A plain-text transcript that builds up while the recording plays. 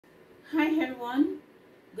Hi everyone,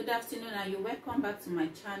 good afternoon and you're welcome back to my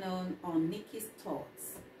channel on Nikky's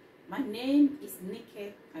Thoughts. My name is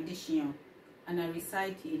Nikky'S and I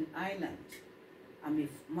reside in Ireland. I'm a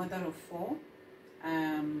mother of four,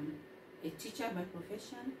 a teacher by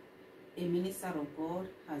profession, a minister of God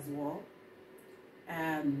as well.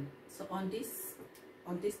 So on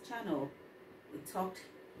this channel we talked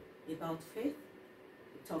about faith,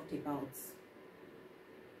 we talked about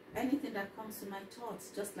anything that comes to my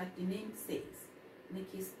thoughts, just like the name says,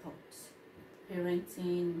 Nikky's Thoughts.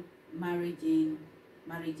 Parenting, marriages,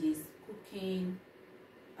 cooking,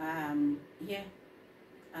 and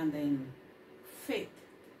then faith.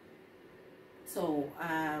 So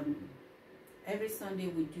every Sunday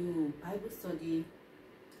we do Bible study.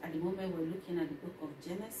 At the moment we're looking at the book of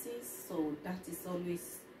Genesis, so that is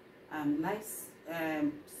always live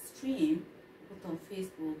stream put on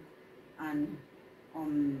Facebook and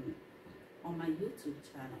on my YouTube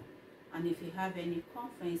channel. And if you have any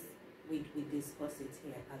conference, we discuss it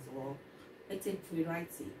here as well. It's a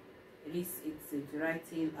variety. It's a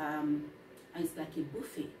variety, and it's like a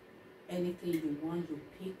buffet. Anything you want, you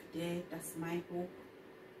pick there. That's my hope.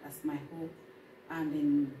 That's my hope. And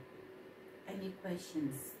then any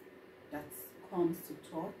questions that comes to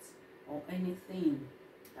thought, or anything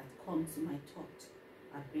that comes to my thought,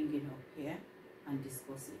 I bring it up here and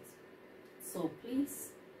discuss it. So please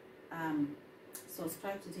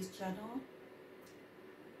subscribe to this channel,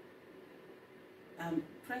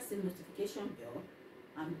 press the notification bell,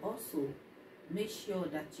 and also make sure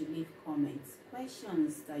that you leave comments,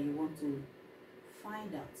 questions that you want to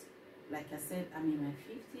find out. Like I said, I'm in my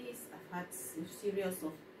 50s. I've had a series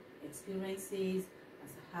of experiences,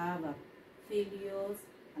 as I have failures,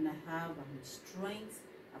 and I have strengths.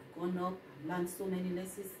 I've gone up, I've learned so many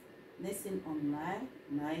lessons online.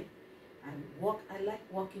 I like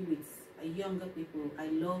working with younger people. I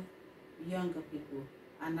love younger people,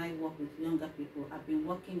 and I work with younger people. I've been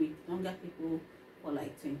working with younger people for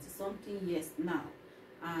like 20-something years now,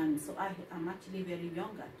 and so I'm actually very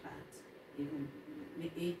young at that. Even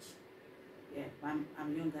the age, yeah,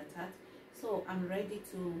 I'm young at that. So I'm ready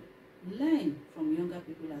to learn from younger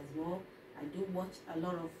people as well. I do watch a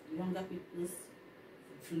lot of younger people's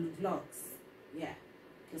vlogs, yeah.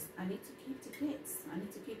 Because I need to keep the dates. I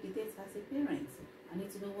need to keep the dates as a parent. I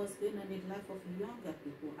need to know what's going on in the life of younger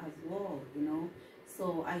people as well, you know.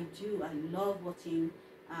 So I love watching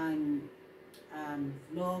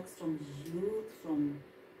vlogs from youth, from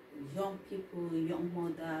young people, young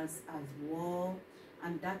mothers as well.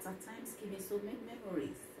 And that at times gives me so many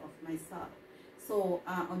memories of myself. So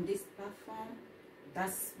on this platform,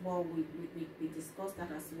 that's what we discussed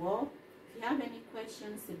that as well. If you have any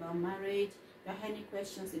questions about marriage, if you have any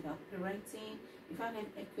questions about parenting, if you have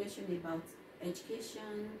any question about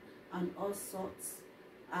education and all sorts,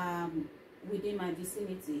 within my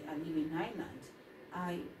vicinity, I live in Ireland,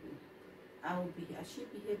 I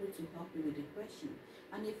should be able to help you with the question.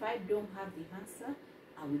 And if I don't have the answer,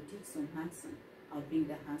 I will dig some answer. I'll bring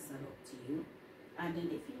the answer up to you. And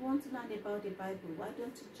then if you want to learn about the Bible, why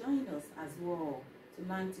don't you join us as well to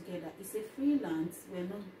learn together? It's a freelance.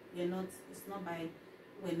 We're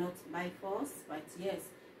not by force, but yes,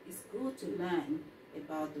 it's good to learn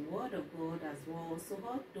about the Word of God as well. So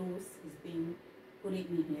all those is being put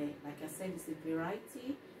in here. Like I said, it's a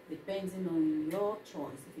variety depending on your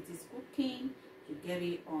choice. If it is cooking, you get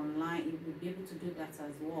it online. You will be able to do that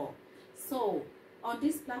as well. So on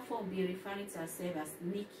this platform, we're referring to ourselves as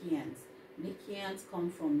Nikky'S. Nikky'S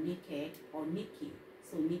come from Nikky or Nikky.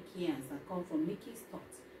 So Nikky'S that come from Nikky's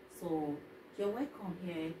Thoughts. So you're welcome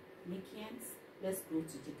here, Nikky'S. Let's go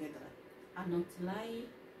together. And until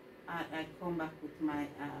I come back with my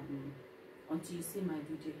until you see my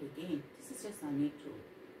video again. This is just an intro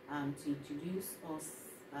to introduce us.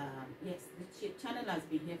 Yes, the channel has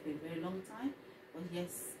been here for a very long time, but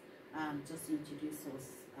yes, just to introduce us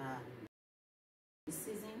this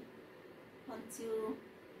season. Until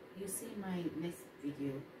you see my next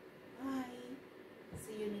video. Bye.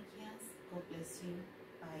 See you, Nikky'S. God bless you.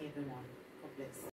 Bye, everyone. God bless.